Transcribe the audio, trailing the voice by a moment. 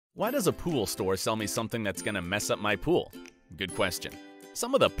Why does a pool store sell me something that's gonna mess up my pool? Good question.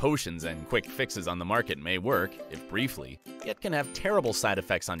 Some of the potions and quick fixes on the market may work, if briefly, yet can have terrible side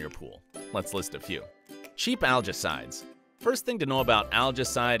effects on your pool. Let's list a few. Cheap algicides. First thing to know about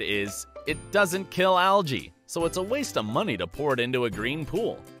algicide is it doesn't kill algae, so it's a waste of money to pour it into a green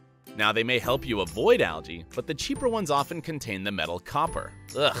pool. Now, they may help you avoid algae, but the cheaper ones often contain the metal copper.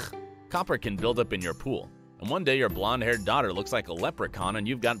 Ugh, copper can build up in your pool, and one day your blonde-haired daughter looks like a leprechaun and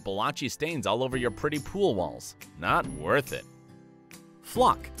you've got blotchy stains all over your pretty pool walls. Not worth it.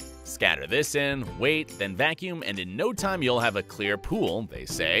 FLOC. Scatter this in, wait, then vacuum, and in no time you'll have a clear pool, they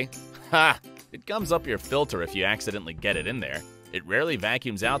say. Ha! It gums up your filter if you accidentally get it in there. It rarely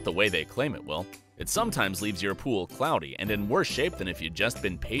vacuums out the way they claim it will. It sometimes leaves your pool cloudy and in worse shape than if you'd just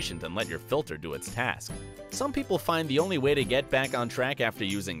been patient and let your filter do its task. Some people find the only way to get back on track after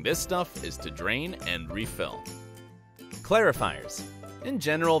using this stuff is to drain and refill. Clarifiers. In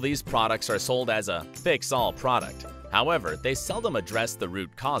general, these products are sold as a fix-all product. However, they seldom address the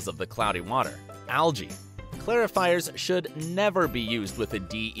root cause of the cloudy water: algae. Clarifiers should never be used with a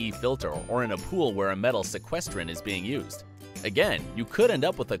DE filter or in a pool where a metal sequestrant is being used. Again, you could end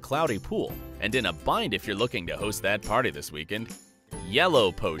up with a cloudy pool, and in a bind if you're looking to host that party this weekend.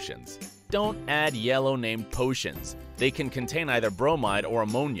 Yellow potions. Don't add yellow-named potions. They can contain either bromide or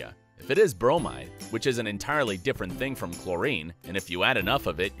ammonia. If it is bromide, which is an entirely different thing from chlorine, and if you add enough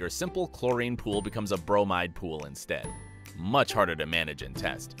of it, your simple chlorine pool becomes a bromide pool instead. Much harder to manage and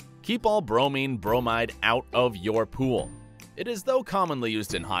test. Keep all bromine, bromide out of your pool. It is though commonly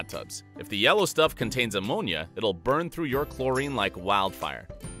used in hot tubs. If the yellow stuff contains ammonia, it'll burn through your chlorine like wildfire,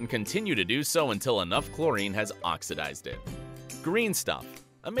 and continue to do so until enough chlorine has oxidized it. Green stuff.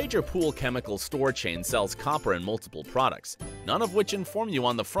 A major pool chemical store chain sells copper in multiple products, none of which inform you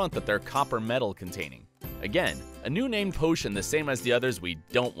on the front that they're copper metal containing. Again, a new named potion the same as the others we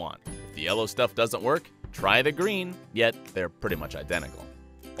don't want. If the yellow stuff doesn't work, try the green, yet they're pretty much identical.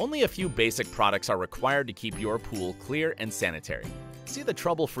 Only a few basic products are required to keep your pool clear and sanitary. See the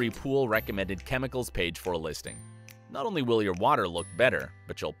Trouble-Free Pool Recommended Chemicals page for a listing. Not only will your water look better,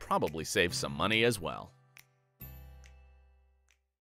 but you'll probably save some money as well.